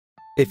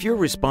If you're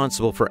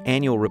responsible for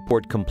annual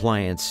report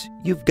compliance,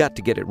 you've got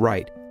to get it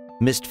right.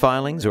 Missed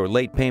filings or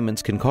late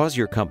payments can cause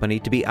your company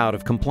to be out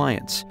of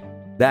compliance.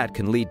 That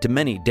can lead to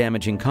many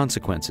damaging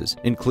consequences,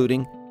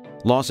 including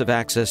loss of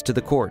access to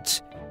the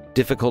courts,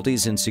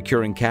 difficulties in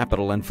securing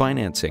capital and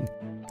financing,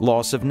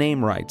 loss of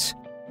name rights,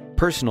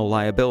 personal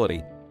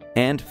liability,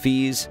 and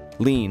fees,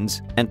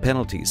 liens, and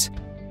penalties.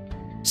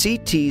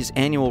 CT's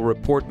Annual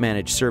Report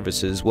Managed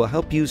Services will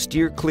help you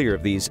steer clear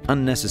of these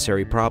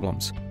unnecessary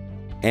problems,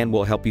 and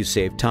will help you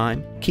save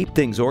time, keep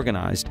things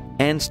organized,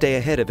 and stay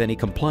ahead of any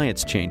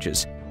compliance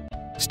changes.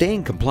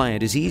 Staying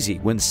compliant is easy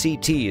when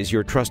CT is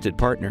your trusted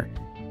partner.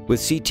 With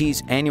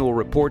CT's Annual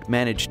Report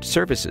Managed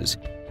Services,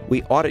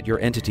 we audit your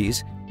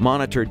entities,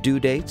 monitor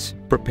due dates,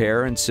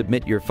 prepare and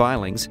submit your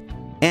filings,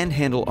 and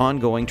handle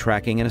ongoing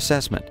tracking and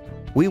assessment.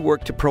 We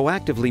work to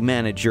proactively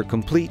manage your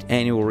complete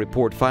annual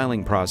report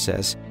filing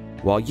process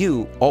while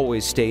you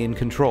always stay in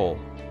control.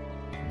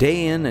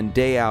 Day in and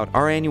day out,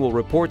 our annual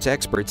reports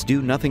experts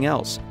do nothing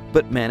else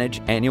but manage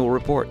annual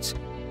reports.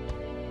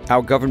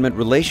 Our government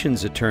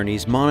relations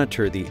attorneys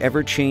monitor the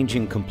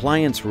ever-changing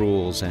compliance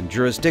rules and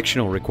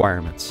jurisdictional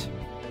requirements.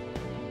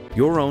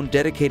 Your own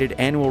dedicated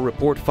annual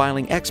report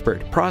filing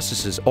expert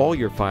processes all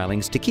your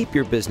filings to keep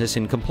your business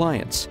in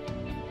compliance.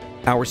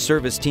 Our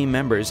service team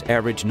members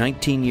average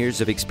 19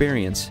 years of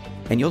experience,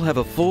 and you'll have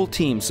a full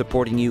team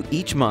supporting you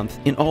each month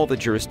in all the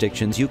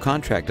jurisdictions you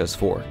contract us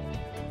for.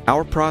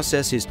 Our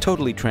process is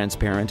totally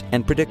transparent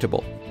and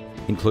predictable,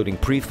 including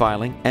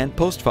pre-filing and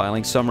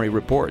post-filing summary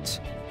reports.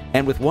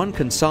 And with one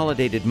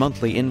consolidated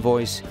monthly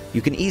invoice,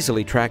 you can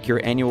easily track your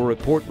annual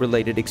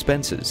report-related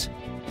expenses.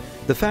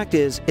 The fact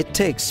is, it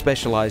takes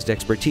specialized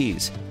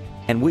expertise,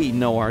 and we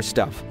know our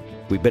stuff.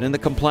 We've been in the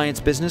compliance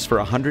business for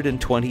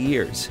 120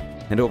 years,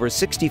 and over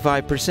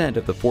 65%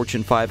 of the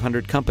Fortune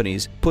 500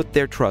 companies put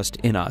their trust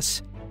in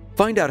us.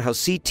 Find out how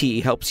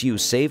CT helps you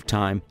save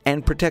time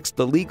and protects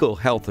the legal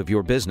health of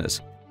your business,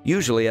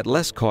 usually at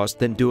less cost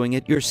than doing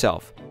it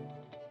yourself.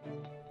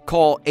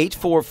 Call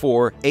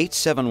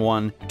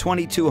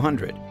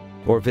 844-871-2200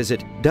 or visit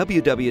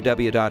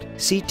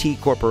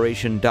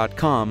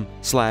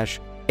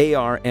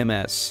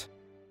www.ctcorporation.com/ARMS.